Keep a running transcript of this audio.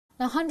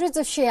Now, hundreds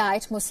of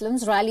Shiite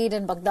Muslims rallied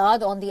in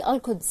Baghdad on the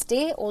Quds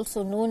Day,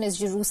 also known as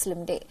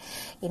Jerusalem Day.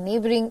 In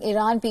neighboring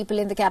Iran, people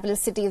in the capital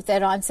city of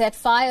Tehran set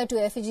fire to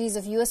effigies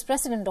of US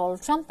President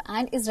Donald Trump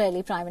and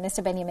Israeli Prime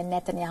Minister Benjamin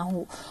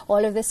Netanyahu.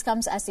 All of this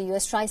comes as the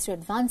US tries to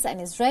advance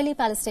an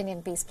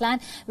Israeli-Palestinian peace plan,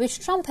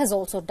 which Trump has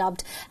also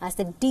dubbed as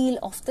the deal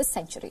of the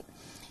century.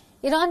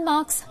 Iran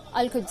marks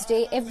Quds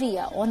Day every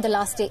year on the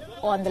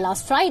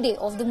last Friday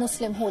of the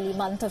Muslim holy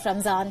month of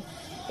Ramzan.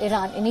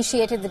 Iran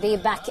initiated the day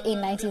back in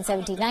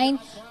 1979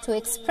 to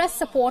express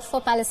support for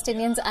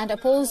Palestinians and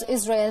oppose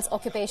Israel's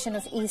occupation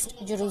of East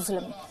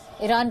Jerusalem.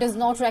 Iran does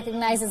not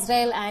recognize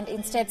Israel and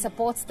instead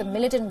supports the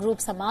militant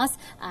groups Hamas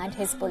and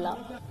Hezbollah.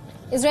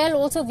 Israel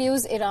also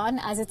views Iran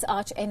as its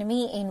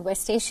arch-enemy in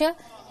West Asia.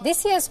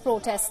 This year's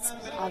protests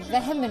are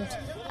vehement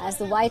as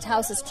the White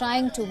House is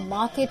trying to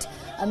market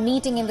a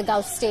meeting in the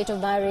Gulf state of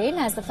Bahrain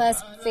as the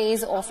first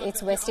phase of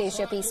its West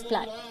Asia peace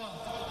plan.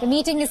 The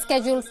meeting is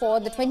scheduled for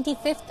the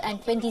 25th and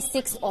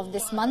 26th of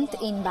this month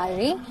in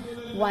Bahrain.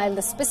 While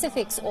the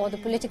specifics or the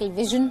political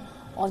vision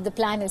of the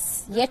plan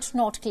is yet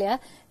not clear,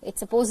 it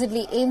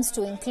supposedly aims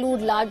to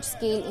include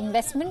large-scale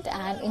investment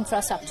and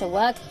infrastructure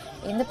work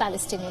in the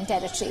Palestinian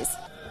territories.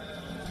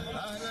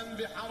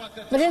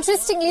 But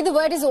interestingly, the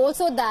word is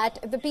also that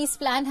the peace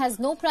plan has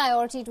no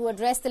priority to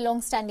address the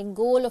long-standing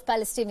goal of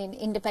Palestinian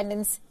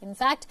independence. In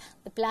fact,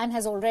 the plan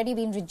has already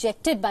been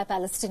rejected by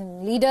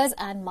Palestinian leaders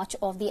and much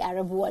of the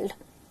Arab world.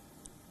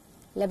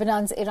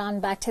 Lebanon's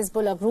Iran-backed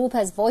Hezbollah group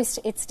has voiced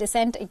its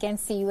dissent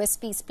against the US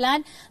peace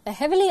plan. The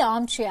heavily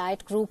armed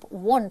Shiite group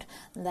warned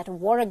that a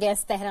war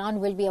against Tehran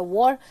will be a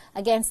war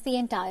against the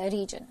entire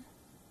region.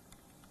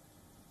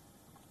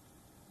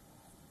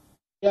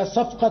 هي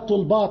صفقة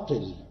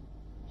الباطل،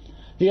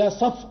 هي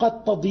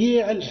صفقة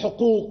تضييع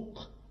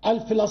الحقوق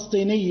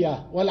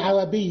الفلسطينية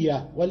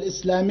والعربية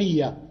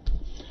والإسلامية،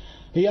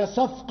 هي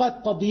صفقة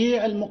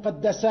تضييع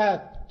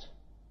المقدسات.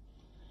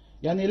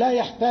 يعني لا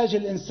يحتاج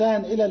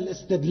الإنسان إلى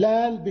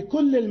الاستدلال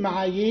بكل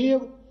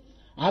المعايير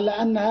على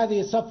أن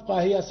هذه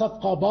صفقة هي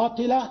صفقة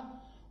باطلة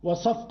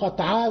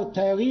وصفقة عار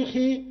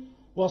تاريخي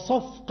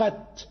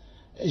وصفقة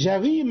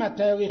جريمة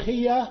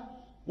تاريخية،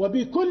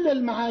 وبكل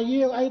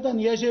المعايير أيضا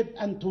يجب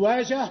أن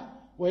تواجه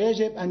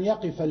ويجب أن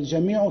يقف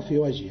الجميع في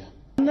وجهها.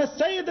 أن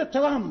السيد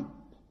ترامب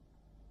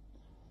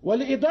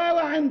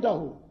والإدارة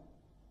عنده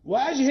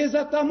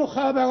وأجهزة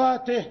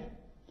مخابراته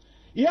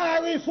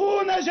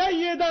يعرفون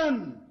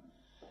جيدا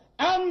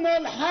أن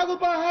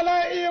الحرب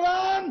على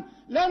إيران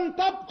لن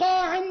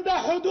تبقى عند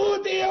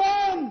حدود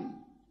إيران،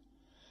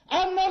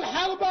 أن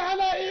الحرب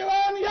على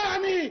إيران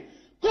يعني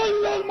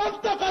كل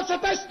المنطقة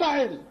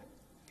ستشتعل.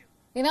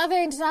 In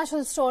other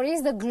international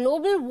stories, the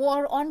global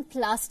war on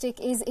plastic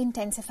is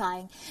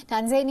intensifying.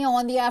 Tanzania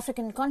on the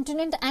African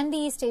continent and the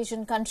East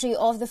Asian country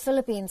of the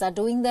Philippines are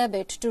doing their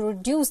bit to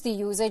reduce the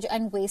usage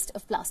and waste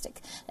of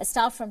plastic. Let's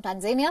start from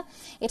Tanzania.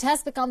 It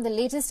has become the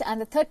latest and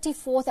the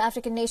 34th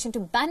African nation to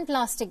ban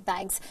plastic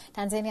bags.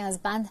 Tanzania has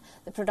banned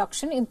the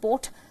production,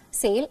 import,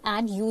 sale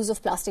and use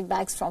of plastic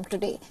bags from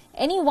today.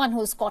 Anyone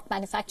who is caught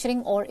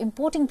manufacturing or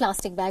importing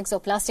plastic bags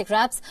or plastic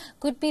wraps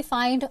could be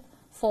fined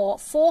for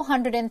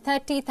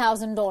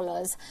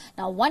 $430,000.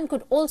 Now, one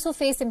could also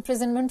face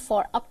imprisonment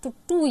for up to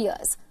 2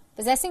 years.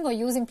 Possessing or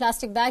using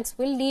plastic bags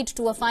will lead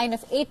to a fine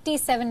of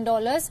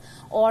 $87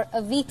 or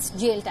a week's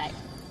jail time.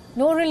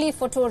 No relief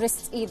for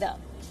tourists either.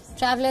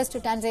 Travelers to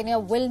Tanzania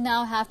will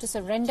now have to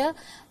surrender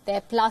their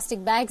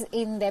plastic bags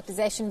in their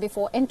possession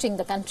before entering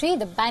the country.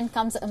 The ban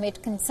comes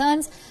amid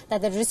concerns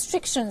that the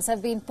restrictions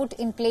have been put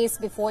in place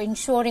before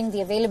ensuring the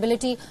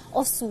availability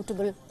of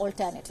suitable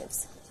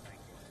alternatives.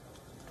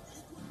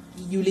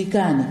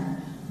 Ijulikane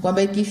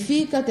kwamba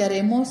ikifika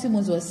tarehe mosi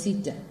mwezi wa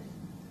 6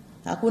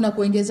 hakuna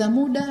kuongeza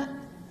muda,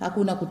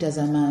 hakuna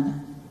kutazamana.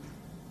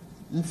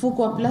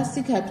 Mfuko wa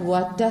plastiki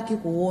hatuwataki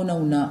kuona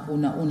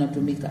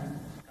unatumika.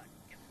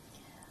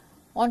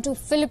 On to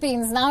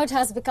Philippines. Now it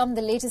has become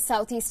the latest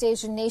Southeast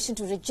Asian nation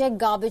to reject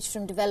garbage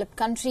from developed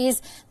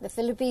countries. The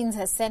Philippines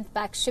has sent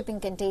back shipping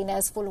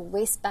containers full of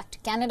waste back to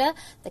Canada.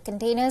 The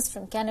containers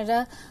from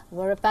Canada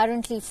were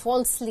apparently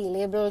falsely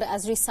labelled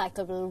as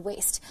recyclable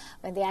waste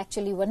when they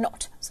actually were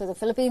not. So the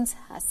Philippines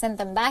has sent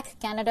them back.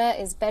 Canada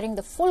is bearing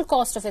the full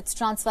cost of its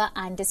transfer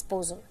and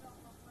disposal.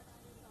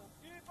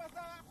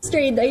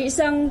 Trade ay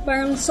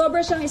sobra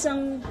siyang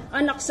isang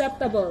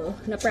unacceptable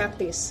na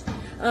practice.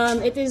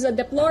 It is a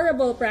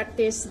deplorable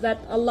practice that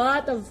a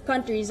lot of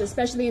countries,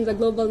 especially in the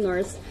global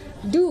north,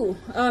 do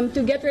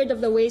to get rid of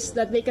the waste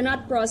that they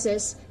cannot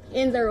process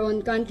in their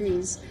own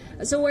countries.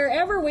 So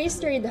wherever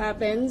waste trade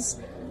happens,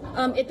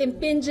 it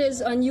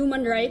impinges on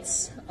human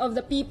rights of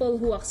the people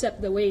who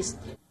accept the waste.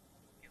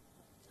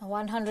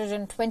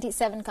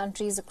 127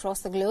 countries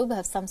across the globe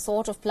have some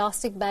sort of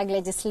plastic bag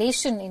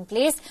legislation in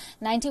place.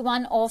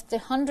 91 of the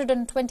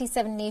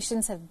 127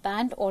 nations have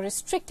banned or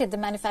restricted the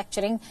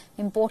manufacturing,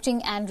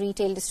 importing and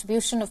retail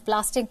distribution of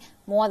plastic.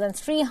 More than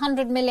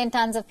 300 million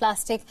tons of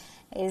plastic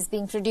is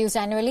being produced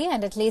annually,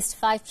 and at least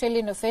 5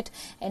 trillion of it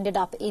ended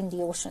up in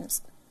the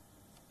oceans.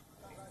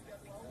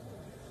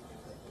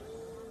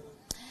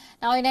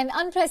 Now, in an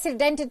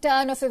unprecedented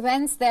turn of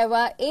events, there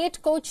were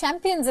 8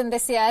 co-champions in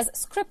this year's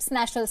Scripps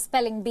National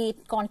Spelling Bee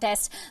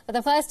contest. For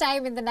the first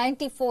time in the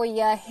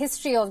 94-year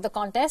history of the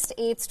contest,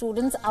 8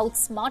 students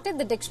outsmarted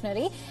the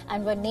dictionary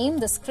and were named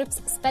the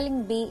Scripps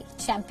Spelling Bee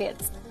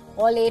champions.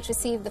 All 8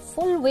 received the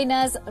full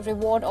winner's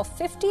reward of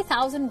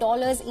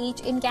 $50,000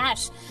 each in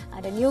cash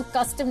and a new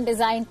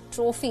custom-designed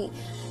trophy.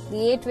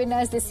 The 8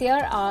 winners this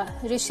year are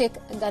Rishik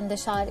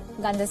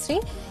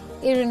Gandasri,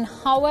 Irin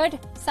Howard,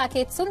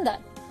 Saket Sundar,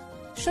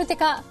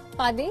 Shrutika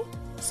Pade,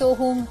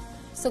 Sohum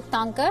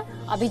Suktankar,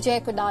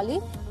 Abhijay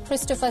Kodali,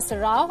 Christopher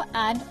Sarao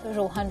and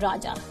Rohan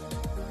Raja.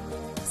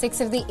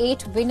 6 of the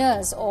 8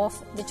 winners of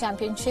the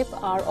championship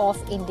are of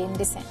Indian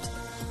descent.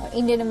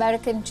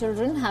 Indian-American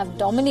children have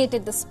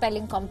dominated the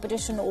spelling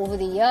competition over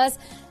the years.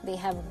 They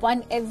have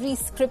won every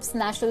Scripps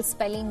National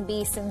Spelling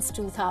Bee since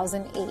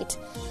 2008.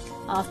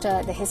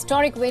 After the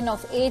historic win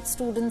of 8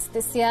 students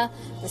this year,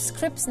 the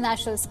Scripps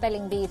National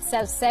Spelling Bee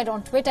itself said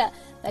on Twitter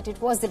that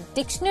it was the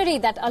dictionary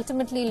that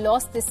ultimately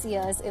lost this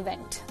year's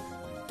event.